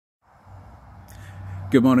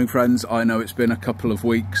Good morning, friends. I know it's been a couple of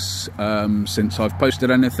weeks since I've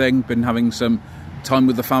posted anything. Been having some time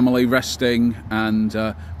with the family, resting and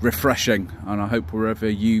refreshing, and I hope wherever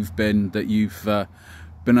you've been that you've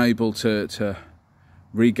been able to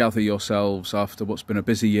regather yourselves after what's been a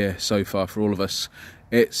busy year so far for all of us.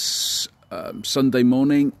 It's Sunday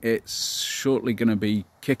morning. It's shortly going to be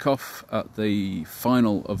kick-off at the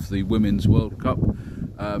final of the Women's World Cup,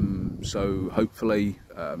 so hopefully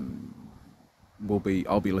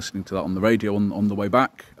I'll be listening to that on the radio on the way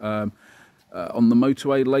back. On the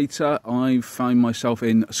motorway later, I found myself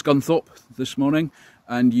in Scunthorpe this morning,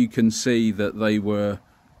 and you can see that they were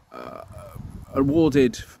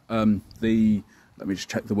awarded let me just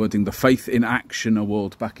check the wording, the Faith in Action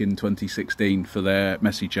Award back in 2016 for their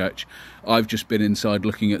messy church. I've just been inside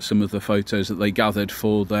looking at some of the photos that they gathered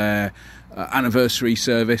for their anniversary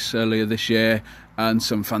service earlier this year, and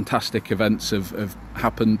some fantastic events have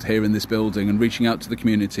happened here in this building and reaching out to the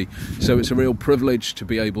community. So it's a real privilege to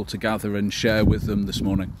be able to gather and share with them this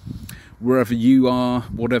morning. Wherever you are,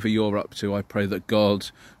 whatever you're up to, I pray that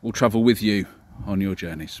God will travel with you on your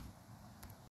journeys.